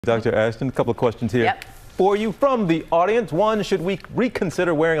Dr. Ashton, a couple of questions here for you from the audience. One, should we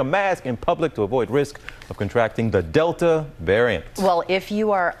reconsider wearing a mask in public to avoid risk of contracting the Delta variant? Well, if you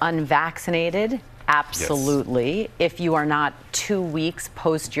are unvaccinated, absolutely. Yes. If you are not 2 weeks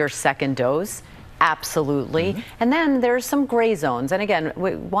post your second dose, absolutely. And then there's some gray zones. And again,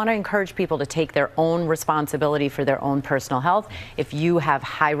 we want to encourage people to take their own responsibility for their own personal health. If you have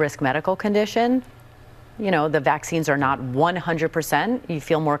high-risk medical condition, you know, the vaccines are not 100%. You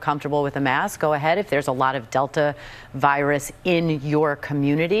feel more comfortable with a mask, go ahead. If there's a lot of Delta virus in your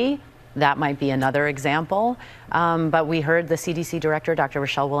community, that might be another example. But we heard the CDC director, Dr.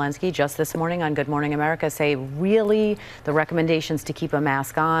 Rochelle Walensky, just this morning on Good Morning America say really the recommendations to keep a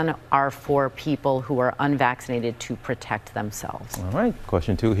mask on are for people who are unvaccinated to protect themselves. All right,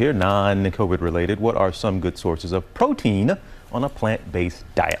 question 2 here, non-COVID related. What are some good sources of protein on a plant-based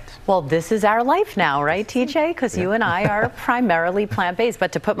diet? Well, this is our life now, right, TJ? Because you and I are primarily plant-based.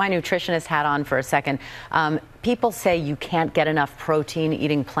 But to put my nutritionist hat on for a second, people say you can't get enough protein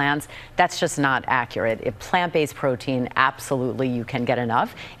eating plants. That's just not accurate. If plant-based protein, absolutely you can get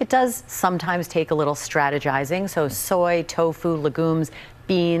enough. It does sometimes take a little strategizing. So soy, tofu, legumes,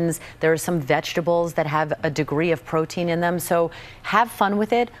 beans, there are some vegetables that have a degree of protein in them. So have fun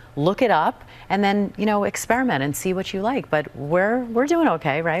with it, look it up, and then, you know, experiment and see what you like. But we're doing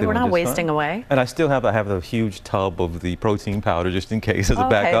okay, right? We're not wasting away. And I have a huge tub of the protein powder just in case as a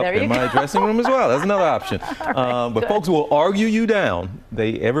backup in my dressing room as well. That's another option. But folks will argue you down.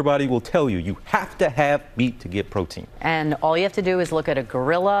 Everybody will tell you you have to have meat to get protein. And all you have to do is look at a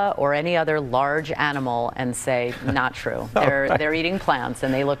gorilla or any other large animal and say, not true. They're eating plants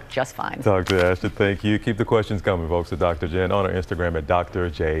and they look just fine. Dr. Ashton, thank you. Keep the questions coming, folks, to Dr. Jen on our Instagram at Dr.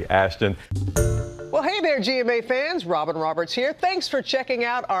 J. Ashton. Well, hey there, GMA fans. Robin Roberts here. Thanks for checking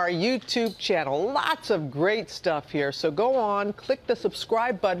out our YouTube channel. Lots of great stuff here. So go on, click the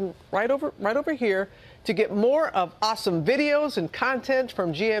subscribe button right over here to get more of awesome videos and content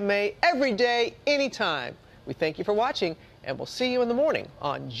from GMA every day, anytime. We thank you for watching, and we'll see you in the morning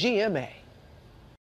on GMA.